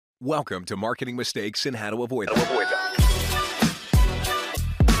Welcome to Marketing Mistakes and How to Avoid Them.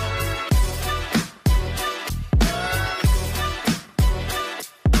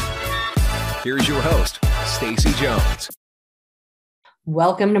 Here's your host, Stacey Jones.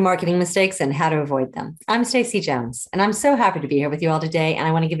 Welcome to Marketing Mistakes and How to Avoid Them. I'm Stacey Jones, and I'm so happy to be here with you all today, and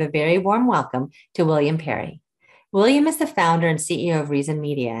I want to give a very warm welcome to William Perry. William is the founder and CEO of Reason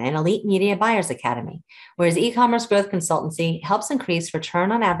Media, an elite media buyers academy, where his e-commerce growth consultancy helps increase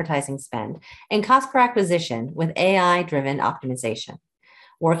return on advertising spend and cost per acquisition with AI-driven optimization.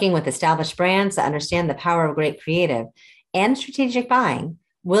 Working with established brands to understand the power of great creative and strategic buying,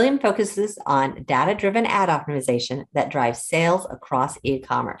 William focuses on data-driven ad optimization that drives sales across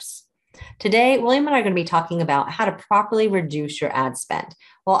e-commerce. Today, William and I are going to be talking about how to properly reduce your ad spend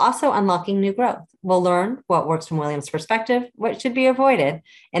while also unlocking new growth. We'll learn what works from William's perspective, what should be avoided,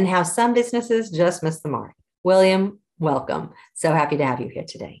 and how some businesses just miss the mark. William, welcome. So happy to have you here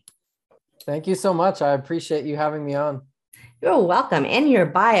today. Thank you so much. I appreciate you having me on. You're welcome. In your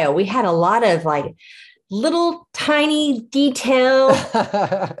bio, we had a lot of little tiny details.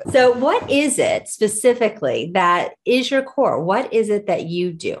 So what is it specifically that is your core? What is it that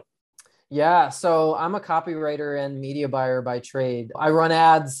you do? Yeah, so I'm a copywriter and media buyer by trade. I run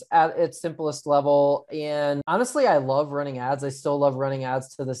ads at its simplest level. And honestly, I love running ads. I still love running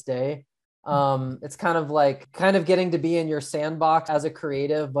ads to this day. It's kind of getting to be in your sandbox as a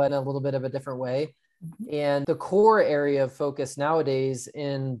creative, but in a little bit of a different way. And the core area of focus nowadays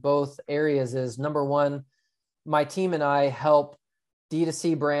in both areas is, number one, my team and I help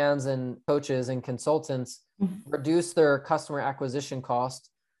D2C brands and coaches and consultants reduce their customer acquisition cost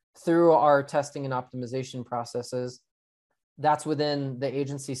through our testing and optimization processes. That's within the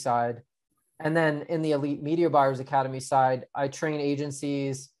agency side. And then in the Elite Media Buyers Academy side, I train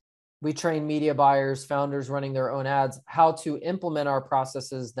agencies, we train media buyers, founders running their own ads, how to implement our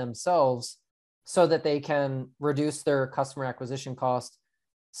processes themselves so that they can reduce their customer acquisition cost,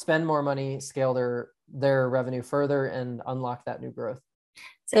 spend more money, scale their revenue further, and unlock that new growth.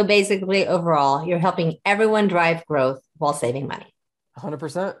 So basically, overall, you're helping everyone drive growth while saving money.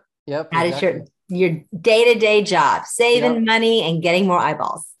 100%. Yep. That exactly. Is your day-to-day job, saving money and getting more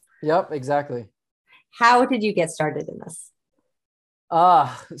eyeballs. Yep, exactly. How did you get started in this?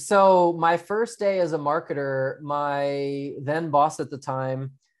 So my first day as a marketer, my then boss at the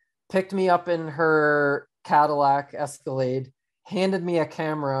time picked me up in her Cadillac Escalade, handed me a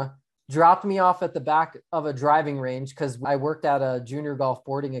camera, dropped me off at the back of a driving range because I worked at a junior golf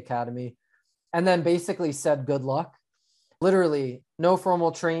boarding academy, and then basically said, good luck. Literally no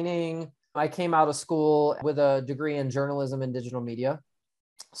formal training. I came out of school with a degree in journalism and digital media.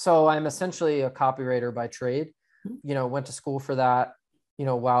 So I'm essentially a copywriter by trade, went to school for that,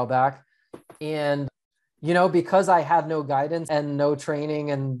 a while back. And, because I had no guidance and no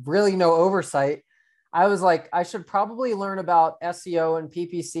training and really no oversight, I was like, I should probably learn about SEO and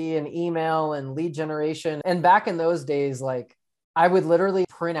PPC and email and lead generation. And back in those days, I would literally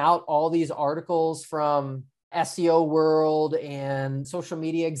print out all these articles from SEO World and Social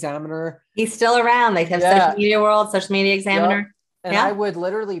Media Examiner. He's still around. They have Social Media World, Social Media Examiner. Yep. And I would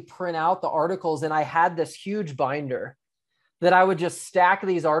literally print out the articles, and I had this huge binder that I would just stack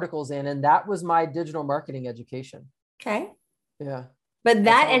these articles in. And that was my digital marketing education. Okay. Yeah. But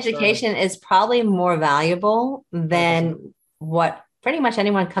that education is probably more valuable than what pretty much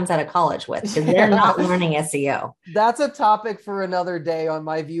anyone comes out of college with, because they're not learning SEO. That's a topic for another day on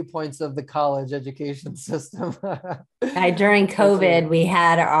my viewpoints of the college education system. During COVID, we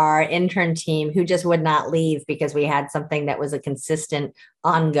had our intern team who just would not leave because we had something that was a consistent,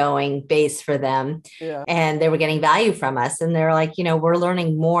 ongoing base for them. Yeah. And they were getting value from us. And they're like, we're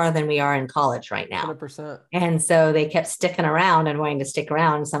learning more than we are in college right now. 100%. And so they kept sticking around and wanting to stick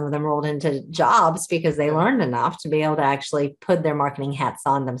around. Some of them rolled into jobs because they learned enough to be able to actually put their marketing hats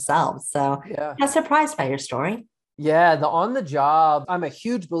on themselves. So I'm surprised by your story. Yeah, the on the job, I'm a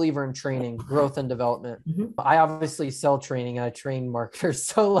huge believer in training, growth and development. I obviously sell training. I train marketers.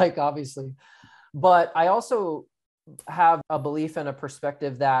 So obviously, but I also have a belief and a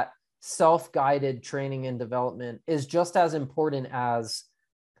perspective that self-guided training and development is just as important as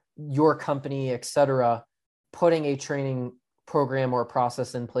your company, et cetera, putting a training program or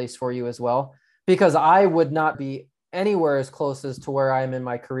process in place for you as well. Because I would not be anywhere as close as to where I am in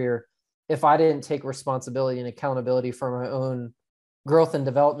my career if I didn't take responsibility and accountability for my own growth and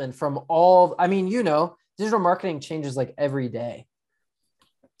development from digital marketing changes every day.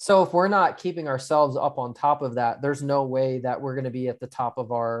 So if we're not keeping ourselves up on top of that, there's no way that we're going to be at the top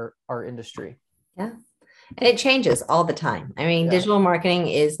of our industry. Yeah. And it changes all the time. Digital marketing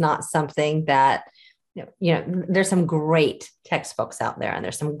is not something that There's some great textbooks out there and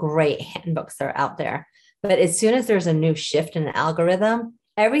there's some great handbooks that are out there. But as soon as there's a new shift in the algorithm,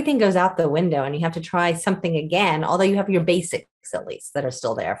 everything goes out the window and you have to try something again, although you have your basics at least that are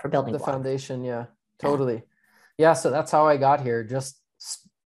still there for building the blocks. foundation. Yeah, totally. Yeah. So that's how I got here. Just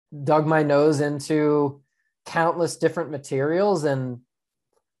dug my nose into countless different materials and,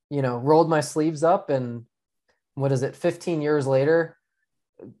 rolled my sleeves up. And what is it? 15 years later,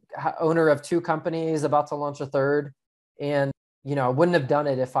 owner of 2 companies, about to launch a third. And, I wouldn't have done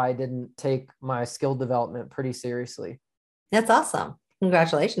it if I didn't take my skill development pretty seriously. That's awesome.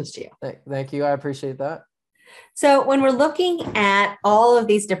 Congratulations to you. Thank you. I appreciate that. So when we're looking at all of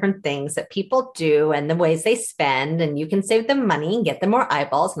these different things that people do and the ways they spend, and you can save them money and get them more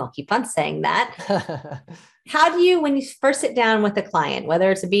eyeballs, and I'll keep on saying that. How do you, when you first sit down with a client,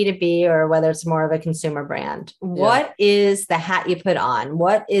 whether it's a B2B or whether it's more of a consumer brand, what is the hat you put on?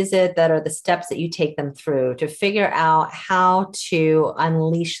 What is it that are the steps that you take them through to figure out how to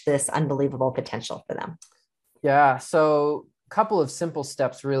unleash this unbelievable potential for them? Yeah. So a couple of simple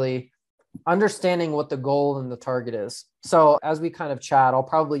steps, really. Understanding what the goal and the target is. So as we kind of chat, I'll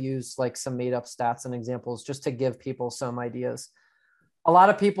probably use like some made up stats and examples just to give people some ideas. A lot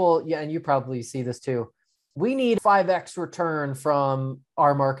of people, and you probably see this too. We need 5x return from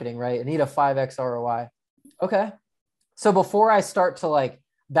our marketing, right? I need a 5x ROI. Okay. So before I start to like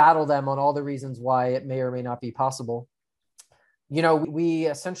battle them on all the reasons why it may or may not be possible, we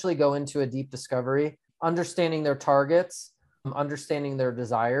essentially go into a deep discovery, understanding their targets, understanding their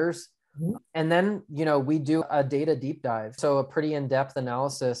desires. And then, we do a data deep dive. So a pretty in-depth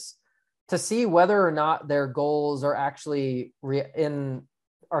analysis to see whether or not their goals are actually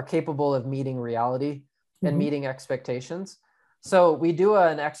are capable of meeting reality and meeting expectations. So we do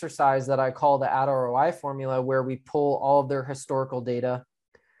an exercise that I call the AD-ROI formula, where we pull all of their historical data.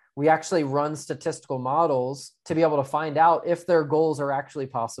 We actually run statistical models to be able to find out if their goals are actually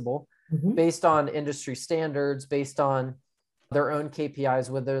possible based on industry standards, based on their own KPIs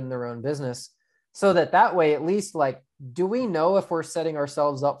within their own business, so that way, at least, like, do we know if we're setting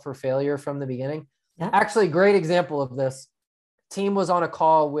ourselves up for failure from the beginning? Yeah. Actually, great example of this. Team was on a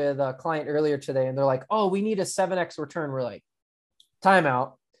call with a client earlier today, and they're like, oh, we need a 7x return. We're like,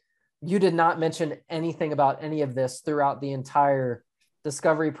 timeout. You did not mention anything about any of this throughout the entire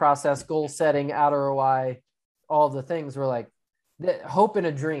discovery process, goal setting, AD-ROI, all of the things. We're like, hope in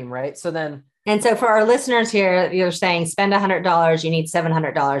a dream, right? And so for our listeners here, you're saying spend $100, you need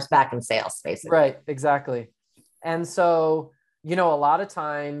 $700 back in sales, basically. Right, exactly. And so, a lot of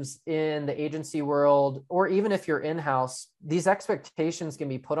times in the agency world, or even if you're in-house, these expectations can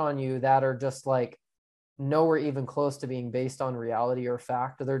be put on you that are just like nowhere even close to being based on reality or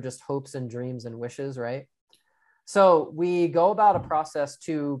fact. They're just hopes and dreams and wishes, right? So we go about a process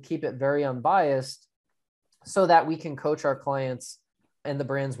to keep it very unbiased so that we can coach our clients and the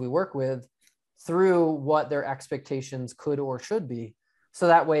brands we work with through what their expectations could or should be. So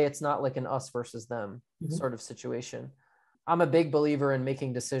that way it's not like an us versus them sort of situation. I'm a big believer in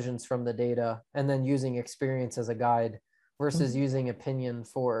making decisions from the data and then using experience as a guide versus using opinion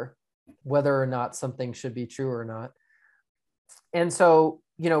for whether or not something should be true or not. And so,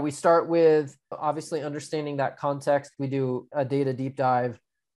 we start with obviously understanding that context. We do a data deep dive.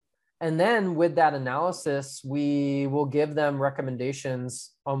 And then with that analysis, we will give them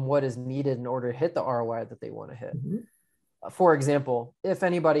recommendations on what is needed in order to hit the ROI that they want to hit. For example, if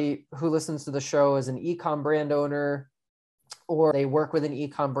anybody who listens to the show is an e-com brand owner, or they work with an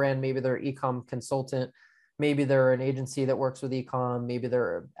e-com brand, maybe they're an e-com consultant, maybe they're an agency that works with e-com, maybe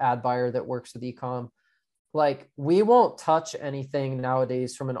they're an ad buyer that works with e-com. Like, we won't touch anything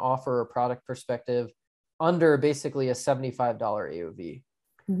nowadays from an offer or product perspective under basically a $75 AOV.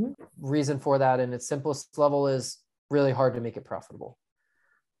 Reason for that in its simplest level is really hard to make it profitable.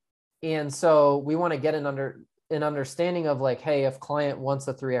 And so we want to get an understanding of like, hey, if client wants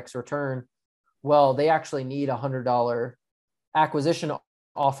a 3x return, well, they actually need $100 acquisition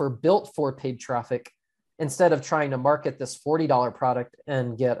offer built for paid traffic instead of trying to market this $40 product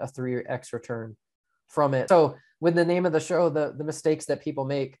and get a 3x return from it. So with the name of the show, the mistakes that people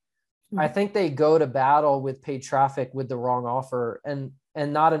make, I think they go to battle with paid traffic with the wrong offer and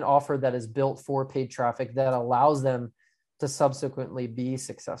not an offer that is built for paid traffic that allows them to subsequently be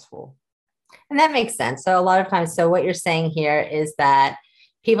successful. And that makes sense. So a lot of times, so what you're saying here is that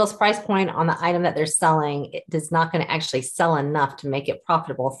people's price point on the item that they're selling is not going to actually sell enough to make it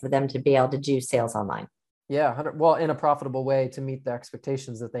profitable for them to be able to do sales online. Yeah. Well, in a profitable way to meet the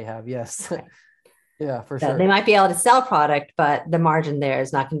expectations that they have. Yes. Okay. Yeah, for sure. They might be able to sell product, but the margin there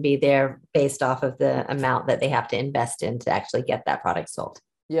is not going to be there based off of the amount that they have to invest in to actually get that product sold.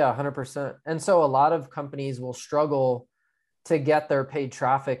 Yeah, 100%. And so a lot of companies will struggle to get their paid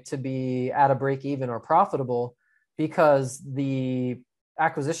traffic to be at a break even or profitable because the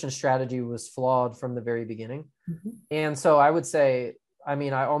acquisition strategy was flawed from the very beginning. Mm-hmm. And so I would say, I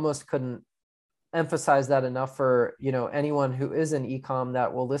mean, I almost couldn't emphasize that enough for, anyone who is in ecom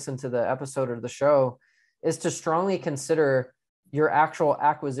that will listen to the episode or the show, is to strongly consider your actual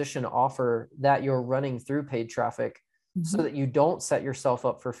acquisition offer that you're running through paid traffic, mm-hmm. so that you don't set yourself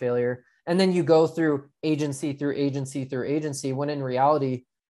up for failure. And then you go through agency through agency through agency, when in reality,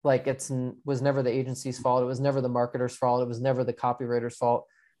 like was never the agency's fault. It was never the marketer's fault. It was never the copywriter's fault.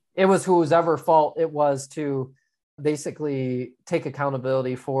 It was whoever fault it was to basically take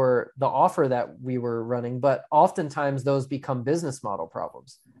accountability for the offer that we were running. But oftentimes those become business model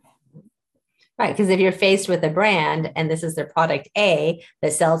problems. Right. Because if you're faced with a brand and this is their product A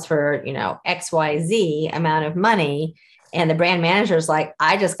that sells for, XYZ amount of money, and the brand manager is like,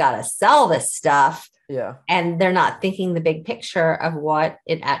 I just got to sell this stuff. Yeah. And they're not thinking the big picture of what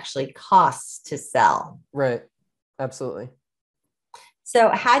it actually costs to sell. Right. Absolutely. So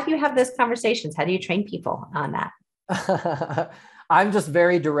how do you have those conversations? How do you train people on that? I'm just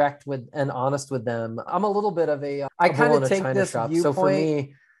very direct with and honest with them. I'm a little bit of I kind of take this viewpoint. So for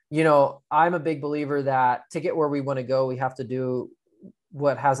me, I'm a big believer that to get where we want to go, we have to do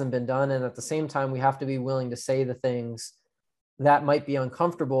what hasn't been done. And at the same time, we have to be willing to say the things that might be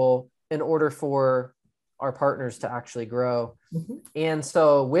uncomfortable in order for our partners to actually grow. Mm-hmm. And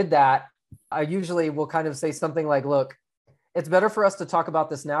so with that, I usually will kind of say something like, look, it's better for us to talk about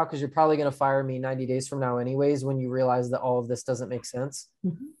this now because you're probably going to fire me 90 days from now anyways, when you realize that all of this doesn't make sense.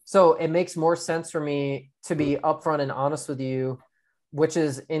 Mm-hmm. So it makes more sense for me to be upfront and honest with you, which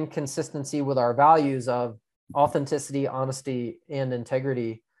is in consistency with our values of authenticity, honesty, and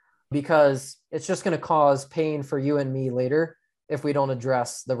integrity, because it's just going to cause pain for you and me later if we don't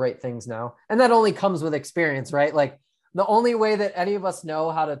address the right things now. And that only comes with experience, right? Like the only way that any of us know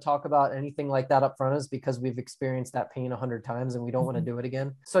how to talk about anything like that up front is because we've experienced that pain 100 times and we don't want to do it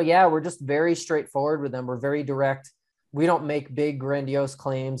again. So yeah, we're just very straightforward with them. We're very direct. We don't make big grandiose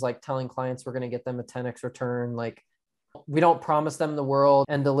claims like telling clients we're going to get them a 10x return. Like we don't promise them the world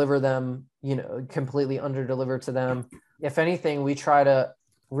and deliver them, completely under deliver to them. If anything, we try to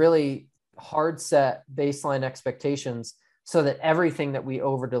really hard set baseline expectations so that everything that we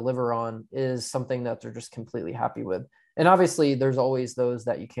over deliver on is something that they're just completely happy with. And obviously there's always those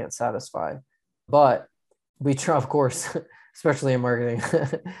that you can't satisfy, but we try, of course, especially in marketing,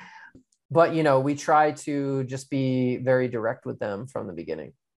 but we try to just be very direct with them from the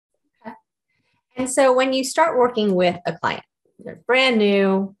beginning. Okay. And so when you start working with a client, they're brand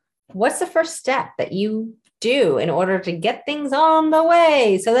new, what's the first step that you do in order to get things on the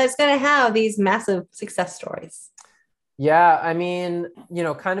way so that it's going to have these massive success stories? Yeah, I mean,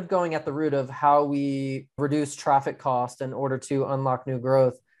 kind of going at the root of how we reduce traffic cost in order to unlock new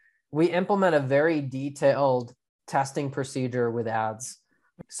growth, we implement a very detailed testing procedure with ads.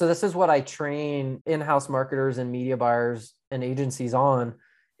 So this is what I train in-house marketers and media buyers and agencies on,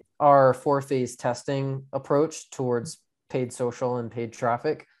 our 4-phase testing approach towards paid social and paid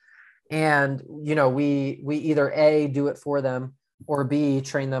traffic. And, we either A, do it for them, or B,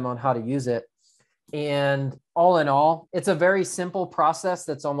 train them on how to use it. And all in all, it's a very simple process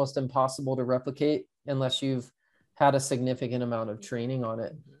that's almost impossible to replicate unless you've had a significant amount of training on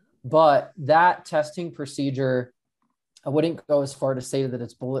it. But that testing procedure, I wouldn't go as far to say that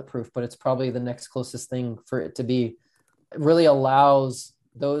it's bulletproof, but it's probably the next closest thing for it to be. It really allows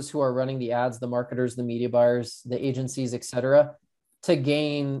those who are running the ads, the marketers, the media buyers, the agencies, et cetera, to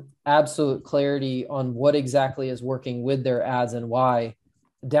gain absolute clarity on what exactly is working with their ads and why,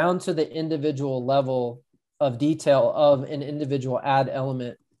 down to the individual level of detail of an individual ad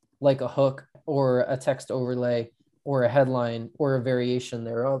element, like a hook or a text overlay or a headline or a variation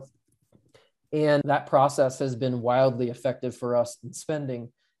thereof. And that process has been wildly effective for us in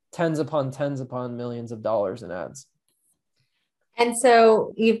spending tens upon millions of dollars in ads. And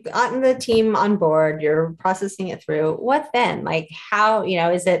so you've gotten the team on board, you're processing it through. What then? Like how,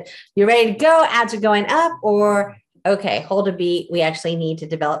 is it you're ready to go, ads are going up, or okay, hold a beat. We actually need to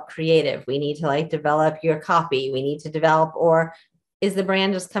develop creative. We need to develop your copy. We need to develop, or is the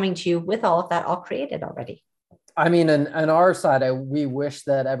brand just coming to you with all of that all created already? I mean, on our side, we wish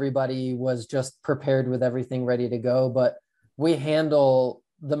that everybody was just prepared with everything ready to go, but we handle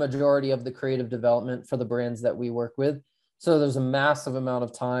the majority of the creative development for the brands that we work with. So there's a massive amount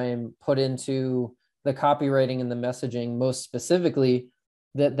of time put into the copywriting and the messaging, most specifically,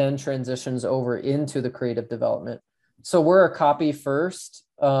 that then transitions over into the creative development. So we're a copy first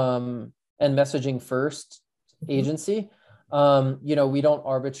and messaging first agency. We don't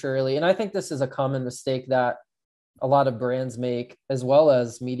arbitrarily, and I think this is a common mistake that a lot of brands make, as well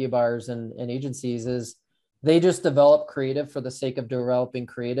as media buyers and agencies, is they just develop creative for the sake of developing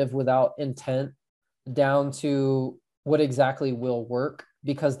creative without intent down to what exactly will work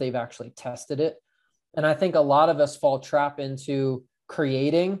because they've actually tested it. And I think a lot of us fall trap into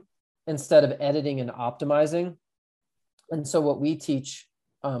creating instead of editing and optimizing. And so what we teach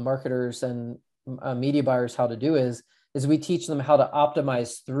marketers and media buyers how to do is we teach them how to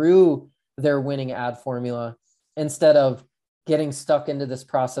optimize through their winning ad formula instead of getting stuck into this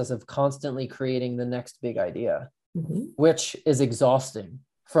process of constantly creating the next big idea, which is exhausting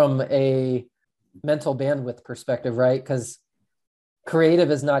from a mental bandwidth perspective, right? Because creative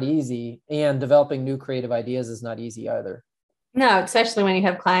is not easy, and developing new creative ideas is not easy either. No, especially when you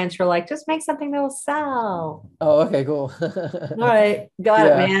have clients who are like, just make something that will sell. Oh, okay, cool. All right. Got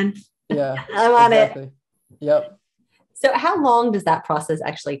it, man. Yeah. I'm on it. Yep. So how long does that process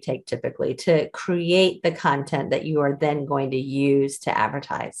actually take typically to create the content that you are then going to use to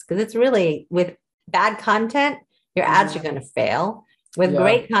advertise? Because it's really, with bad content, your ads are going to fail. With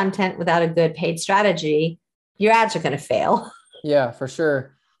great content without a good paid strategy, your ads are going to fail. Yeah, for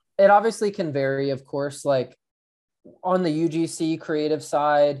sure. It obviously can vary, of course. Like on the UGC creative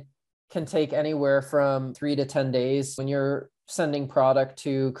side, can take anywhere from 3 to 10 days. When you're sending product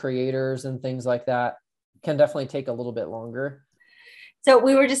to creators and things like that, can definitely take a little bit longer. So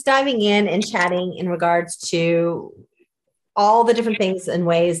we were just diving in and chatting in regards to all the different things and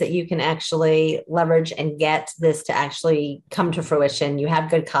ways that you can actually leverage and get this to actually come to fruition. You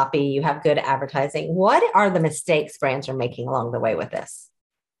have good copy, you have good advertising. What are the mistakes brands are making along the way with this?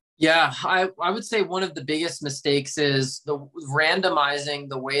 Yeah, I would say one of the biggest mistakes is the randomizing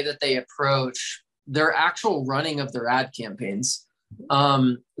the way that they approach their actual running of their ad campaigns.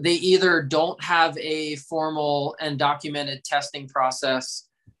 They either don't have a formal and documented testing process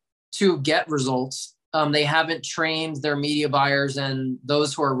to get results. They haven't trained their media buyers and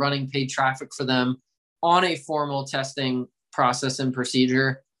those who are running paid traffic for them on a formal testing process and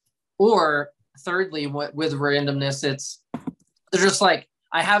procedure. Or thirdly, with randomness, they're just like,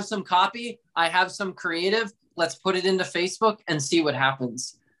 I have some copy, I have some creative, let's put it into Facebook and see what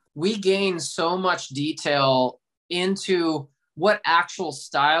happens. We gain so much detail into what actual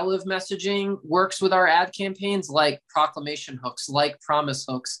style of messaging works with our ad campaigns, like proclamation hooks, like promise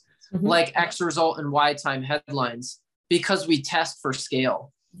hooks, like X result and Y time headlines, because we test for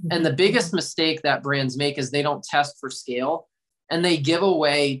scale. And the biggest mistake that brands make is they don't test for scale, and they give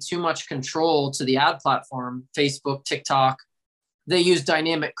away too much control to the ad platform, Facebook, TikTok. They use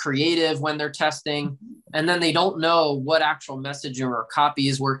dynamic creative when they're testing, and then they don't know what actual messaging or copy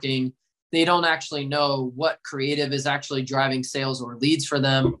is working. They don't actually know what creative is actually driving sales or leads for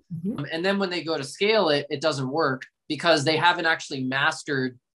them. And then when they go to scale it, it doesn't work because they haven't actually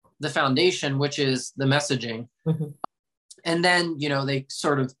mastered the foundation, which is the messaging. And then, they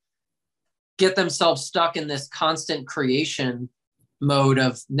sort of get themselves stuck in this constant creation mode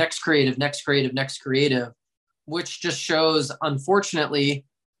of next creative, next creative, next creative, which just shows, unfortunately,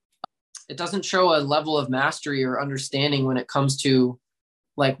 it doesn't show a level of mastery or understanding when it comes to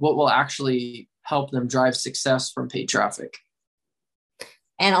like what will actually help them drive success from paid traffic.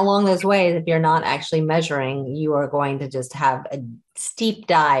 And along those ways, if you're not actually measuring, you are going to just have a steep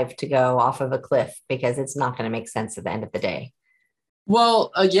dive to go off of a cliff because it's not going to make sense at the end of the day.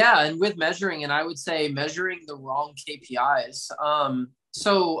 Well, yeah. And with measuring, and I would say measuring the wrong KPIs.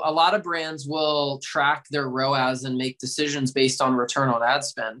 So a lot of brands will track their ROAS and make decisions based on return on ad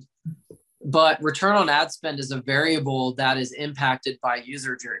spend. But return on ad spend is a variable that is impacted by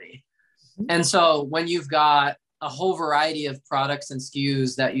user journey. And so when you've got a whole variety of products and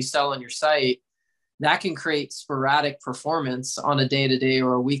SKUs that you sell on your site, that can create sporadic performance on a day-to-day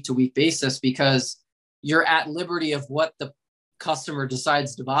or a week-to-week basis because you're at liberty of what the customer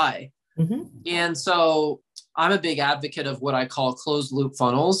decides to buy. And so I'm a big advocate of what I call closed loop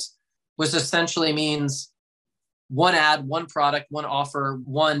funnels, which essentially means one ad, one product, one offer,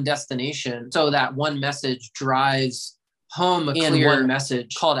 one destination, so that one message drives home a clear one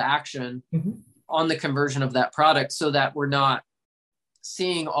message, call to action on the conversion of that product, so that we're not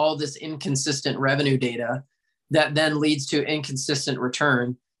seeing all this inconsistent revenue data that then leads to inconsistent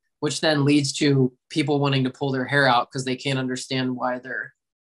return, which then leads to people wanting to pull their hair out because they can't understand why their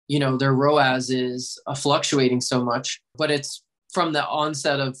ROAS is fluctuating so much. But it's from the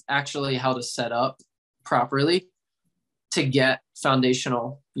onset of actually how to set up properly to get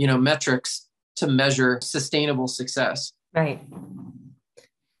foundational, metrics to measure sustainable success. Right.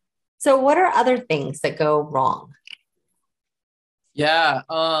 So what are other things that go wrong? Yeah.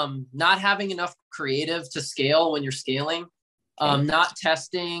 Not having enough creative to scale when you're scaling. Not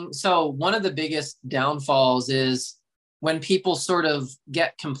testing. So one of the biggest downfalls is when people sort of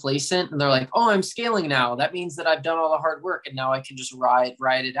get complacent and they're like, oh, I'm scaling now. That means that I've done all the hard work and now I can just ride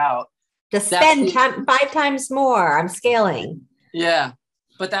it out. Just spend 5 times more. I'm scaling. Yeah.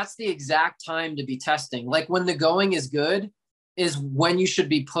 But that's the exact time to be testing. Like when the going is good is when you should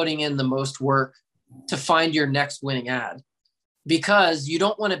be putting in the most work to find your next winning ad, because you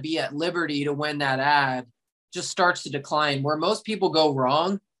don't want to be at liberty to when that ad just starts to decline. Where most people go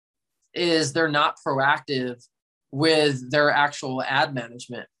wrong is they're not proactive with their actual ad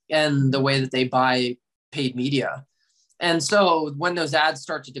management and the way that they buy paid media. And so when those ads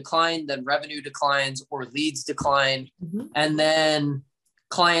start to decline, then revenue declines or leads decline. And then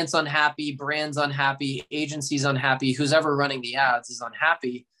clients unhappy, brands unhappy, agencies unhappy, who's ever running the ads is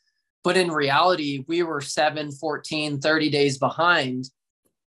unhappy. But in reality, we were 7, 14, 30 days behind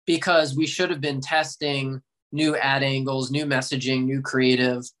because we should have been testing new ad angles, new messaging, new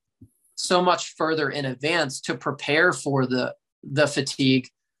creative so much further in advance to prepare for the fatigue,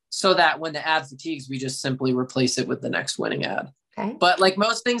 so that when the ad fatigues, we just simply replace it with the next winning ad. Okay. But like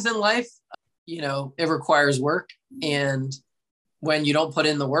most things in life, it requires work. And when you don't put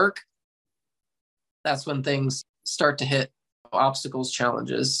in the work, that's when things start to hit obstacles,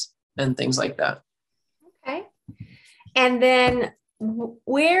 challenges, and things like that. Okay. And then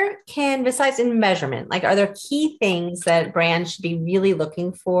where can, besides in measurement, like are there key things that brands should be really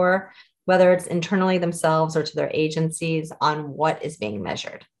looking for, whether it's internally themselves or to their agencies, on what is being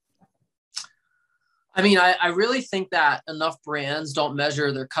measured? I mean, I really think that enough brands don't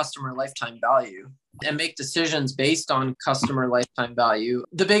measure their customer lifetime value and make decisions based on customer lifetime value.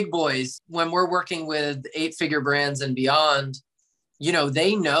 The big boys, when we're working with 8-figure brands and beyond,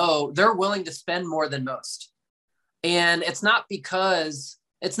 they know they're willing to spend more than most. And it's not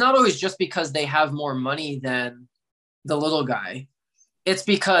always just because they have more money than the little guy. It's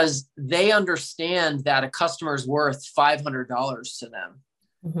because they understand that a customer's worth $500 to them.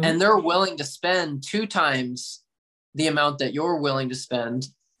 And they're willing to spend 2 times the amount that you're willing to spend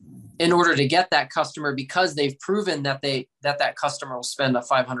in order to get that customer, because they've proven that that customer will spend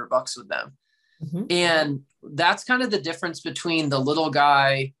 $500 with them. And that's kind of the difference between the little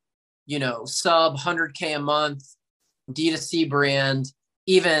guy, sub 100K a month, D2C brand,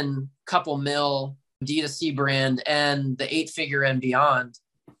 even couple mil D2C brand, and the 8-figure and beyond.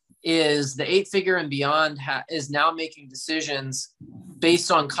 Is the 8-figure and beyond is now making decisions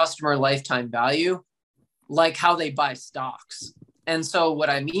based on customer lifetime value, like how they buy stocks. And so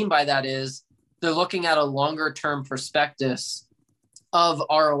what I mean by that is they're looking at a longer term prospectus of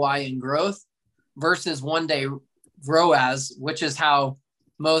ROI and growth versus one day ROAS, which is how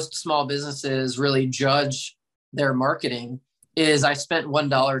most small businesses really judge their marketing. Is I spent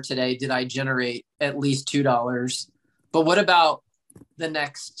 $1 today. Did I generate at least $2? But what about the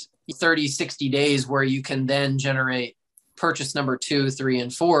next 30, 60 days where you can then generate purchase number 2, 3,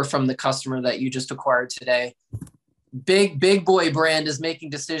 and 4 from the customer that you just acquired today? Big boy brand is making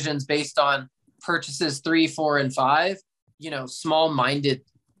decisions based on purchases 3, 4, and 5. Small-minded.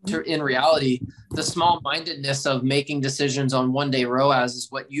 In reality, the small-mindedness of making decisions on one-day ROAS is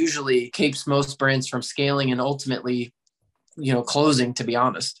what usually keeps most brands from scaling and ultimately, closing, to be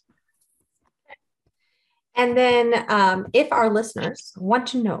honest. And then if our listeners want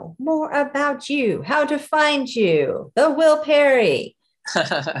to know more about you, how to find you, the Will Perry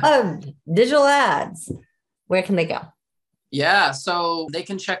of digital ads, where can they go? Yeah, so they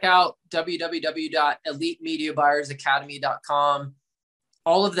can check out www.eliteMediaBuyersAcademy.com.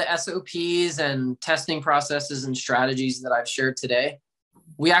 All of the SOPs and testing processes and strategies that I've shared today,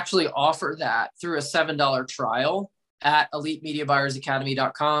 we actually offer that through a $7 trial at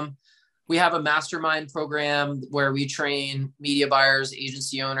EliteMediaBuyersAcademy.com. We have a mastermind program where we train media buyers,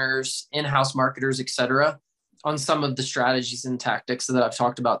 agency owners, in-house marketers, etc., on some of the strategies and tactics that I've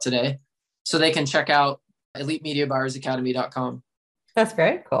talked about today. So they can check out EliteMediaBuyersAcademy.com. That's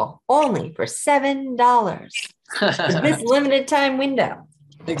very cool. Only for $7 for this limited time window.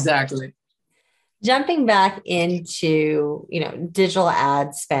 Exactly. Jumping back into, digital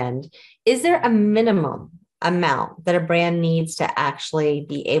ad spend, is there a minimum amount that a brand needs to actually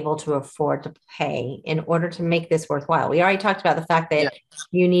be able to afford to pay in order to make this worthwhile? We already talked about the fact that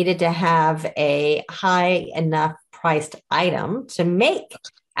you needed to have a high enough priced item to make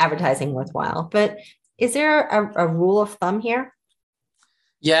advertising worthwhile, but is there a rule of thumb here?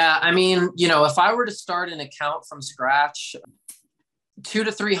 Yeah. I mean, if I were to start an account from scratch, $200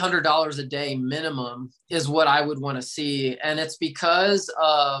 to $300 a day minimum is what I would want to see. And it's because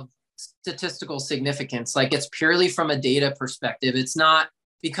of statistical significance. Like, it's purely from a data perspective. It's not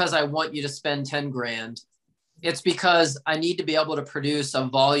because I want you to spend 10 grand. It's because I need to be able to produce a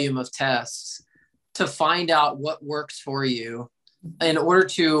volume of tests to find out what works for you in order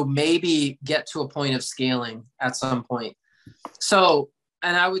to maybe get to a point of scaling at some point. So,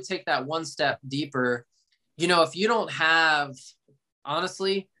 and I would take that one step deeper. If you don't have,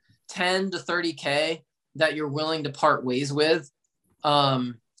 honestly, 10 to 30K that you're willing to part ways with,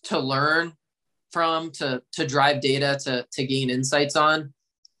 to learn from, to drive data, to gain insights on,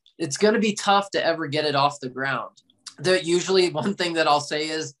 it's going to be tough to ever get it off the ground. Usually one thing that I'll say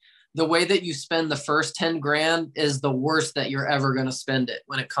is the way that you spend the first 10 grand is the worst that you're ever going to spend it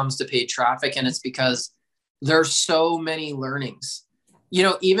when it comes to paid traffic. And it's because there's so many learnings,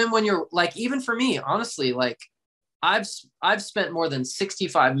 even when you're like, even for me, honestly, like I've spent more than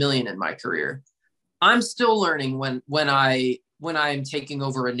 65 million in my career. I'm still learning when I'm taking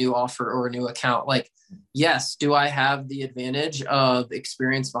over a new offer or a new account. Like, yes, do I have the advantage of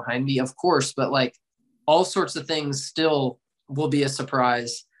experience behind me? Of course, but like all sorts of things still will be a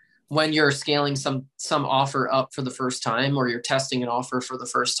surprise when you're scaling some offer up for the first time, or you're testing an offer for the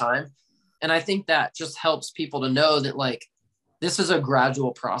first time. And I think that just helps people to know that like, this is a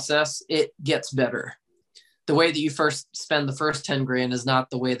gradual process. It gets better. The way that you first spend the first 10 grand is not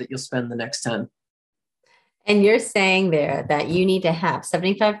the way that you'll spend the next 10. And you're saying there that you need to have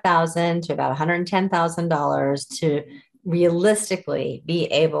 $75,000 to about $110,000 to realistically be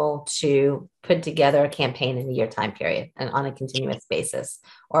able to put together a campaign in a year time period and on a continuous basis?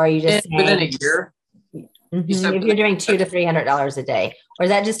 Or are you just saying, within a year? If you're doing $200 to $300 a day, or is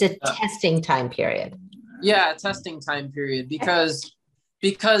that just a testing time period? Yeah, testing time period, because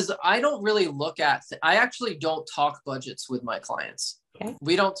I don't really I actually don't talk budgets with my clients. Okay.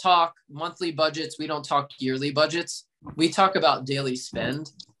 We don't talk monthly budgets. We don't talk yearly budgets. We talk about daily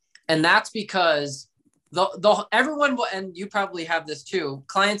spend. And that's because everyone will, and you probably have this too,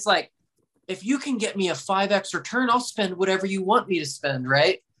 clients like, if you can get me a 5x return, I'll spend whatever you want me to spend,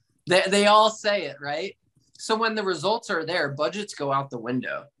 right? They all say it, right? So when the results are there, budgets go out the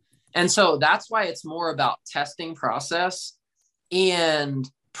window. And so that's why it's more about testing process and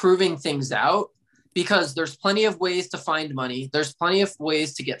proving things out, because there's plenty of ways to find money. There's plenty of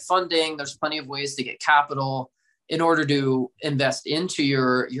ways to get funding. There's plenty of ways to get capital in order to invest into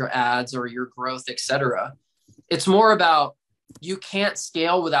your ads or your growth, et cetera. It's more about, you can't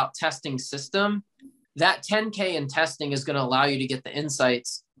scale without testing system. That 10K in testing is going to allow you to get the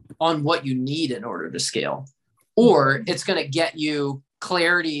insights on what you need in order to scale, or it's going to get you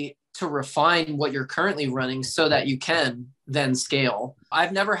clarity to refine what you're currently running so that you can then scale.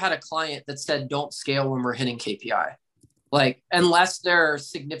 I've never had a client that said, don't scale when we're hitting KPI. Like, unless they're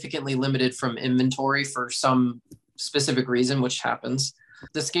significantly limited from inventory for some specific reason, which happens,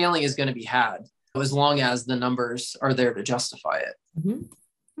 the scaling is going to be had as long as the numbers are there to justify it.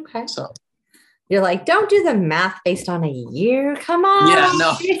 Mm-hmm. Okay. So you're like, don't do the math based on a year. Come on. Yeah,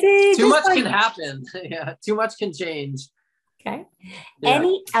 no. Too much like... can happen. Yeah, too much can change. Okay. Yeah.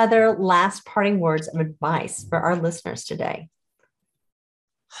 Any other last parting words of advice for our listeners today?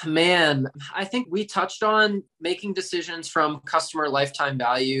 Man, I think we touched on making decisions from customer lifetime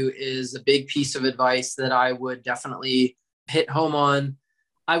value is a big piece of advice that I would definitely hit home on.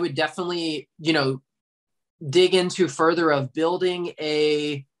 I would definitely, dig into further of building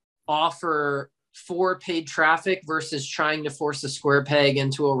a offer for paid traffic versus trying to force a square peg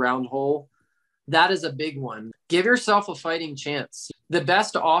into a round hole. That is a big one. Give yourself a fighting chance. The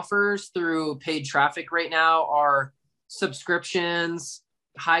best offers through paid traffic right now are subscriptions,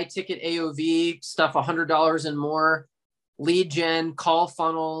 high ticket AOV stuff, $100 and more, lead gen, call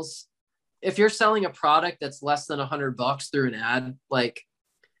funnels. If you're selling a product that's less than $100 through an ad, like,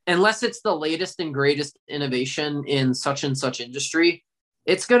 unless it's the latest and greatest innovation in such and such industry,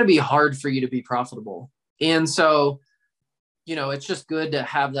 it's going to be hard for you to be profitable. And so, it's just good to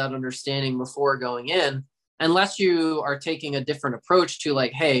have that understanding before going in, unless you are taking a different approach to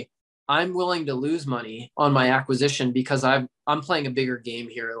like, hey, I'm willing to lose money on my acquisition because I'm playing a bigger game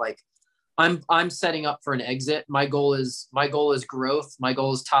here. Like I'm setting up for an exit. My goal is growth. My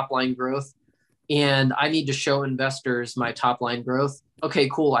goal is top line growth. And I need to show investors my top line growth. Okay,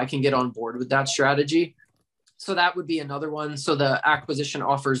 cool. I can get on board with that strategy. So that would be another one. So the acquisition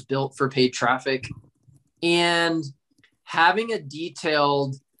offers built for paid traffic, and having a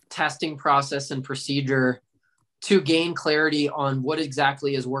detailed testing process and procedure to gain clarity on what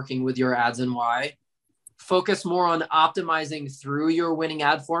exactly is working with your ads and why. Focus more on optimizing through your winning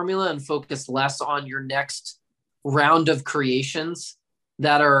ad formula and focus less on your next round of creations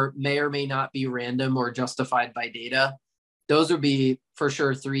that may or may not be random or justified by data. Those would be for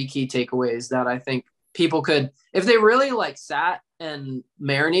sure 3 key takeaways that I think people could, if they really like sat and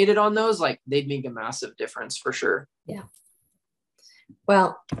marinated on those, like they'd make a massive difference for sure. Yeah.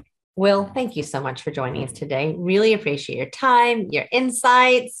 Well, Will, thank you so much for joining us today. Really appreciate your time, your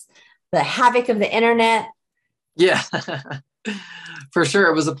insights, the havoc of the internet. Yeah, for sure.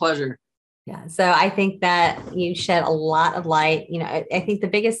 It was a pleasure. Yeah. So I think that you shed a lot of light. I think the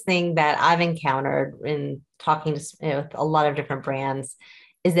biggest thing that I've encountered in talking to with a lot of different brands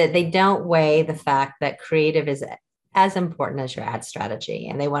is that they don't weigh the fact that creative is as important as your ad strategy.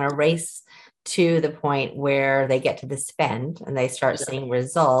 And they want to race to the point where they get to the spend and they start seeing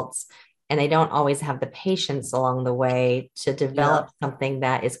results. And they don't always have the patience along the way to develop something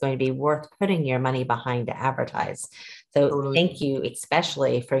that is going to be worth putting your money behind to advertise. So thank you,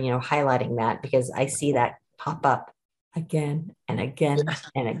 especially for, highlighting that, because I see that pop up again and again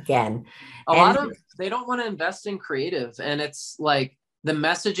and again. A lot of, they don't want to invest in creative, and it's like the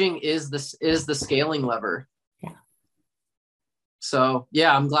messaging is the scaling lever. Yeah. So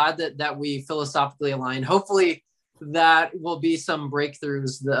yeah, I'm glad that we philosophically align. Hopefully that will be some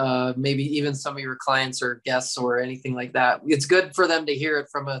breakthroughs, maybe even some of your clients or guests or anything like that. It's good for them to hear it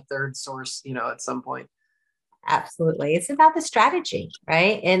from a third source, at some point. Absolutely. It's about the strategy,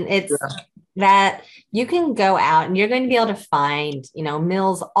 right? And it's that you can go out and you're going to be able to find,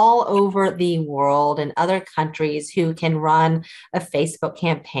 mills all over the world and other countries who can run a Facebook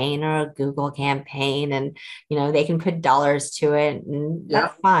campaign or a Google campaign, and, they can put dollars to it, and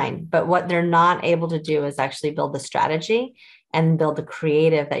that's fine. But what they're not able to do is actually build the strategy and build the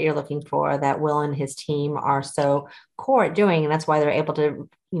creative that you're looking for, that Will and his team are so core at doing. And that's why they're able to,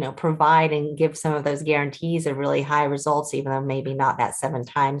 provide and give some of those guarantees of really high results, even though maybe not that 7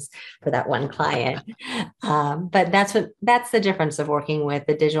 times for that one client. But that's the difference of working with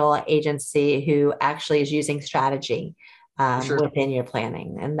the digital agency who actually is using strategy within your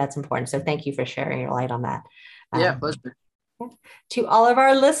planning. And that's important. So thank you for sharing your light on that. Pleasure. To all of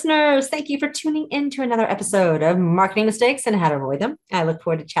our listeners, thank you for tuning in to another episode of Marketing Mistakes and How to Avoid Them. I look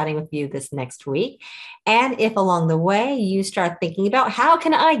forward to chatting with you this next week. And if along the way you start thinking about how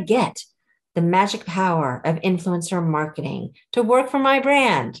can I get the magic power of influencer marketing to work for my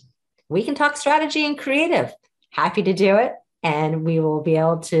brand, we can talk strategy and creative. Happy to do it. And we will be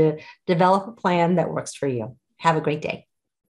able to develop a plan that works for you. Have a great day.